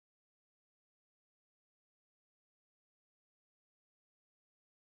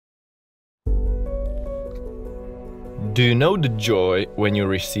Do you know the joy when you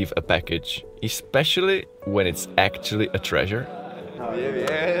receive a package, especially when it's actually a treasure? Bien,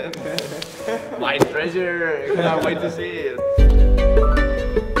 bien. My treasure! I can't wait to see it.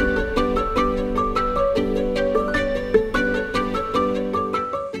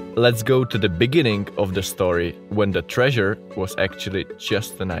 Let's go to the beginning of the story, when the treasure was actually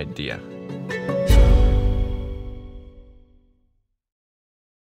just an idea.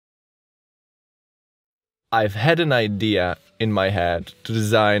 I've had an idea in my head to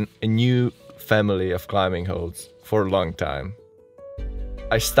design a new family of climbing holds for a long time.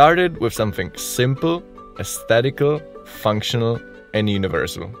 I started with something simple, aesthetical, functional and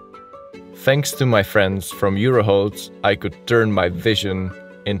universal. Thanks to my friends from Euroholds, I could turn my vision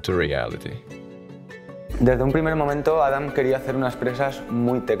into reality. Desde un primer momento, Adam quería hacer unas presas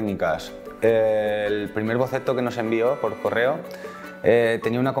muy técnicas. El primer boceto que nos envió por correo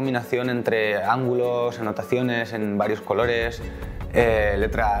tenía una combinación entre ángulos, anotaciones en varios colores,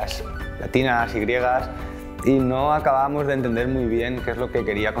 letras latinas y griegas, y no acabábamos de entender muy bien qué es lo que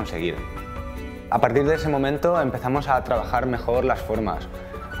quería conseguir. A partir de ese momento empezamos a trabajar mejor las formas,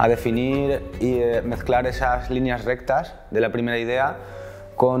 a definir y mezclar esas líneas rectas de la primera idea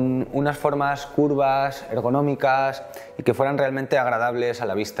con unas formas curvas, ergonómicas y que fueran realmente agradables a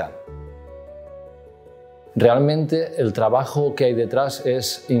la vista. Realmente el trabajo que hay detrás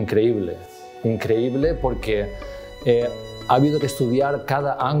es increíble, increíble porque ha habido que estudiar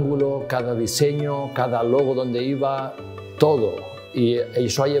cada ángulo, cada diseño, cada logo donde iba, todo. Y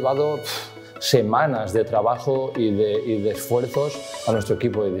eso ha llevado semanas de trabajo y de esfuerzos a nuestro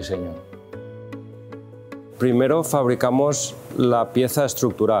equipo de diseño. Primero fabricamos la pieza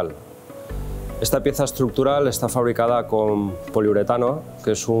estructural. Esta pieza estructural está fabricada con poliuretano,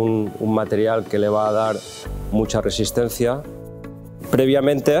 que es un material que le va a dar mucha resistencia.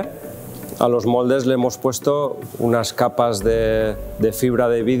 Previamente a los moldes le hemos puesto unas capas de fibra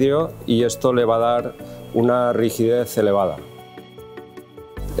de vidrio y esto le va a dar una rigidez elevada.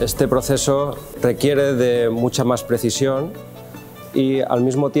 Este proceso requiere de mucha más precisión y al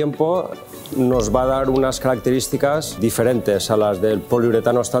mismo tiempo nos va a dar unas características diferentes a las del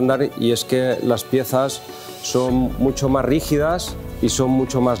poliuretano estándar, y es que las piezas son mucho más rígidas y son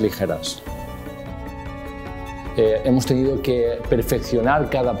mucho más ligeras. Hemos tenido que perfeccionar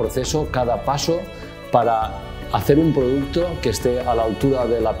cada proceso, cada paso, para hacer un producto que esté a la altura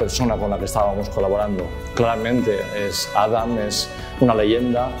de la persona con la que estábamos colaborando. Claramente Adam es una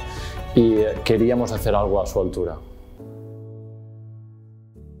leyenda y queríamos hacer algo a su altura.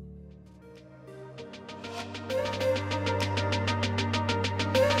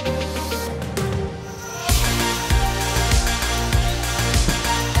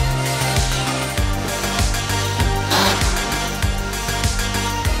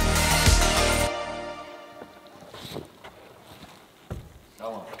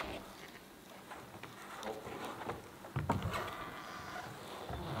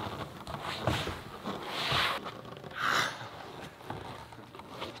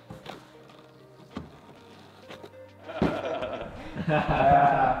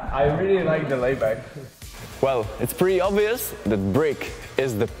 I really like the layback. Well, it's pretty obvious that brick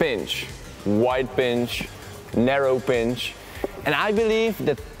is the pinch. Wide pinch, narrow pinch. And I believe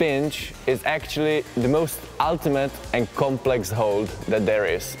that pinch is actually the most ultimate and complex hold that there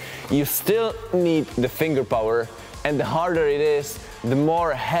is. You still need the finger power, and the harder it is, the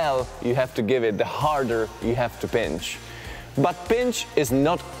more hell you have to give it, the harder you have to pinch. But pinch is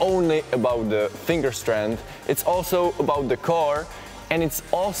not only about the finger strength, it's also about the core, and it's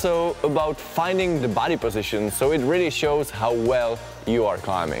also about finding the body position, so it really shows how well you are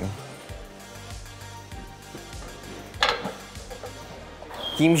climbing.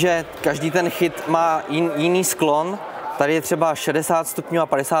 Tím, že každý ten chyt má jiný sklon, tady je třeba 60 stupňů a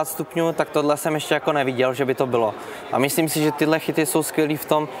 50 stupňů, tak tohle jsem ještě jako neviděl, že by to bylo. A myslím si, že tyhle chyty jsou skvělý v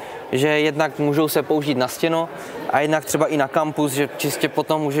tom, že jednak můžou se použít na stěnu a jednak třeba i na kampus, že čistě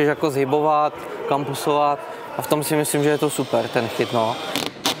potom můžeš jako zhybovat, kampusovat, a v tom si myslím, že je to super, ten chyt, no.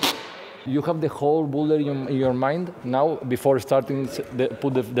 You have the whole boulder in your mind now before starting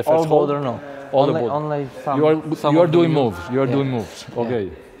put the first all hold? boulder, no. All the boulder. Only you are doing moves. You are doing moves.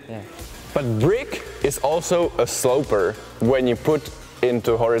 Okay. Yeah. But brick is also a sloper when you put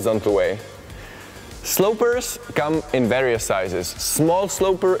into horizontal way. Slopers come in various sizes. Small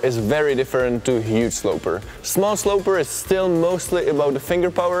sloper is very different to huge sloper. Small sloper is still mostly about the finger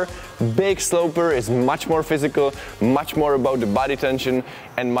power. Big sloper is much more physical, much more about the body tension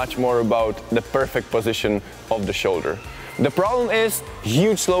and much more about the perfect position of the shoulder. The problem is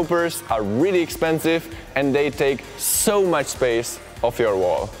huge slopers are really expensive and they take so much space off your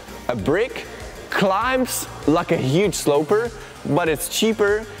wall. A brick climbs like a huge sloper, but it's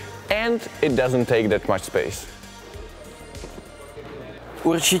cheaper and it doesn't take that much space.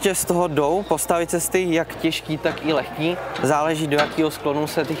 Určitě z toho jdou postavit cesty, jak těžký, tak i lehký. Záleží, do jakého sklonu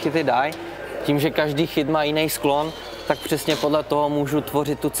se ty chyty dají. Tím, že každý chyt má jiný sklon, tak přesně podle toho můžu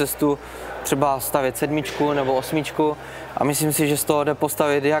tvořit tu cestu, třeba stavět 7 nebo 8. A myslím si, že z toho jde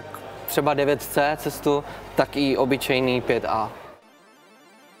postavit jak třeba 9C cestu, tak i obyčejný 5A.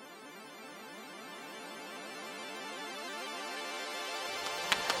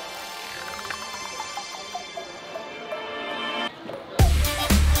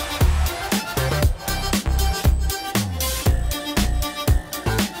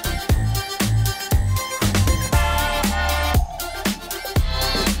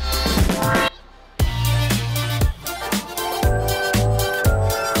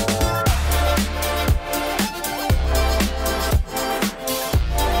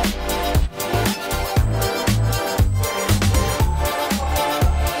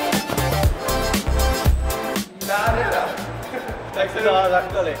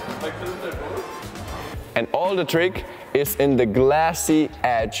 And all the trick is in the glassy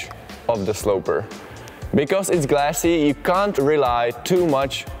edge of the sloper. Because it's glassy, you can't rely too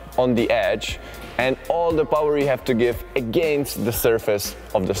much on the edge and all the power you have to give against the surface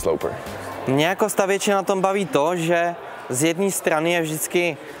of the sloper. Mě jako stavěče na tom baví to, že z jedné strany je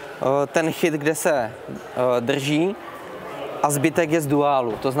vždycky ten chyt, kde se drží, a zbytek je z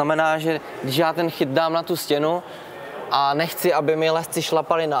duálu. To znamená, že když já ten chyt dám na tu stěnu a nechci, aby mi lezci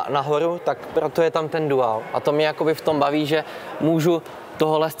šlapali nahoru, tak proto je tam ten duál. A to mě jakoby v tom baví, že můžu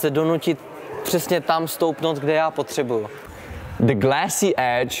toho lezce donutit přesně tam stoupnout, kde já potřebuju. The glassy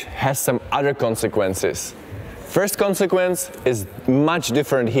edge has some other consequences. First consequence is much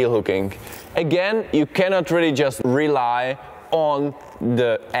different heel hooking. Again, you cannot really just rely on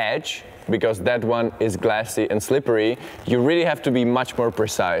the edge, because that one is glassy and slippery. You really have to be much more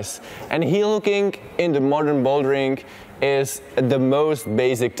precise. And heel hooking in the modern bouldering is the most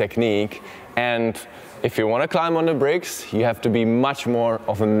basic technique. And if you want to climb on the bricks, you have to be much more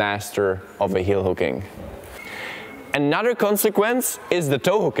of a master of a heel hooking. Another consequence is the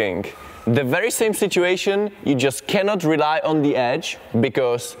toe hooking. The very same situation, you just cannot rely on the edge,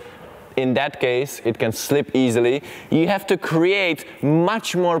 because in that case it can slip easily. You have to create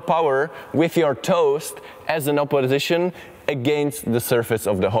much more power with your toes as an opposition against the surface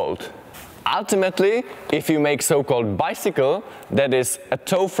of the hold. Ultimately, if you make so-called bicycle, that is a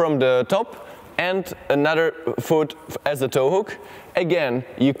toe from the top and another foot as a toe hook, again,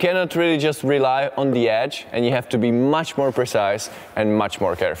 you cannot really just rely on the edge, and you have to be much more precise and much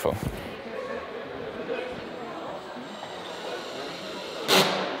more careful.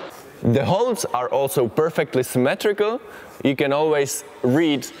 The holds are also perfectly symmetrical. You can always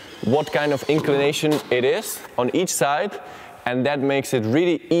read what kind of inclination it is on each side, and that makes it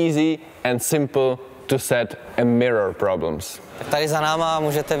really easy and simple to set and mirror problems. Tady za náma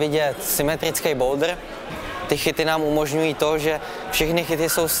můžete vidět symetrický boulder. Ty chyty nám umožňují to, že všechny chyty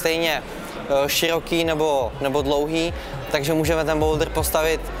jsou stejně široký nebo dlouhý, takže můžeme ten boulder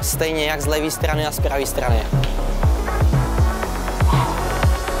postavit stejně jak z levé strany a z pravé strany.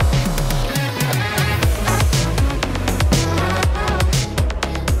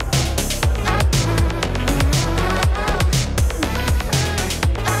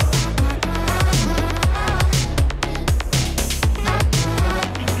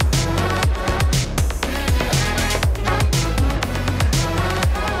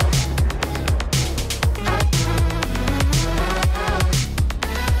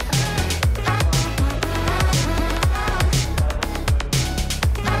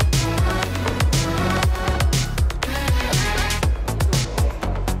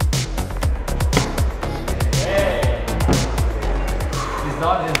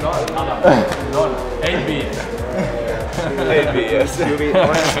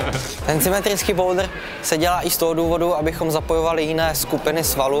 Ten symetrický boulder se dělá i z toho důvodu, abychom zapojovali jiné skupiny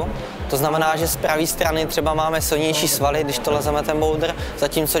svalu. To znamená, že z pravé strany třeba máme silnější svaly, když to lezeme ten boulder,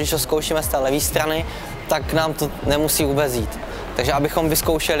 zatímco když to zkoušíme z té levé strany, tak nám to nemusí vůbec jít. Takže abychom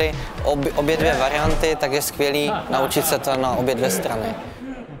vyzkoušeli obě dvě varianty, tak je skvělý naučit se to na obě dvě strany.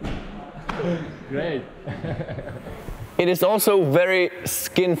 Great. It is also very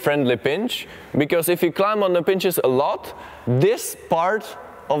skin-friendly pinch, because if you climb on the pinches a lot, this part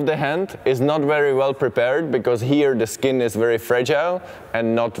of the hand is not very well prepared, because here the skin is very fragile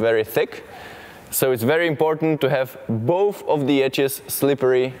and not very thick. So it's very important to have both of the edges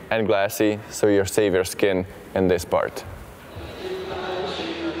slippery and glassy, so you save your skin in this part.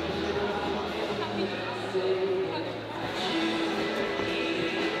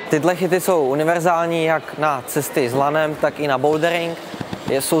 Tyhle chyty jsou univerzální jak na cesty s lanem, tak i na bouldering.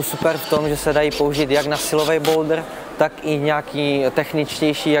 Jsou super v tom, že se dají použít jak na silový boulder, tak i nějaký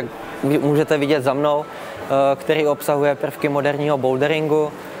techničtější, jak můžete vidět za mnou, který obsahuje prvky moderního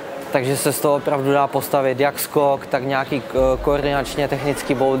boulderingu. Takže se z toho opravdu dá postavit jak skok, tak nějaký koordinačně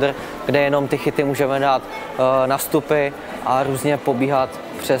technický boulder, kde jenom ty chyty můžeme dát na stupy a různě pobíhat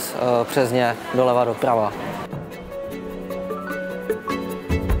přes ně doleva doprava.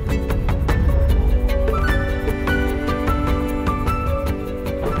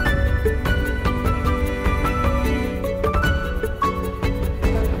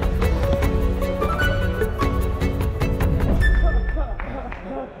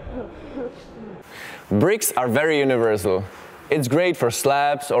 Bricks are very universal. It's great for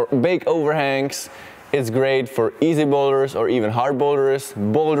slabs or big overhangs. It's great for easy boulders or even hard boulders,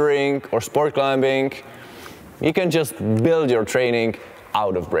 bouldering or sport climbing. You can just build your training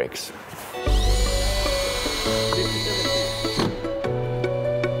out of bricks.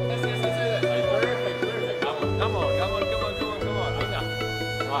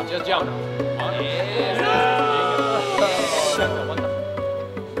 Just jump.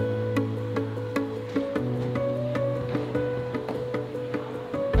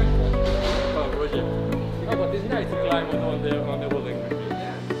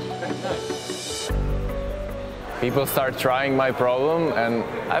 People start trying my problem, and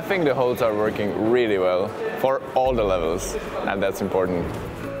I think the holds are working really well for all the levels, and that's important.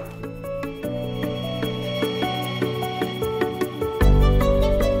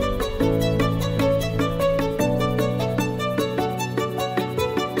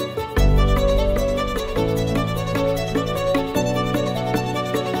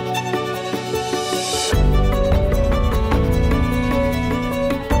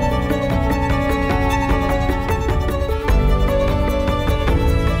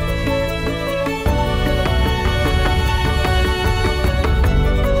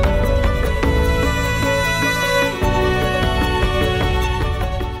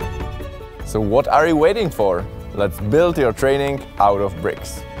 So what are you waiting for? Let's build your training out of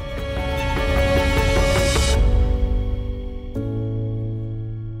bricks.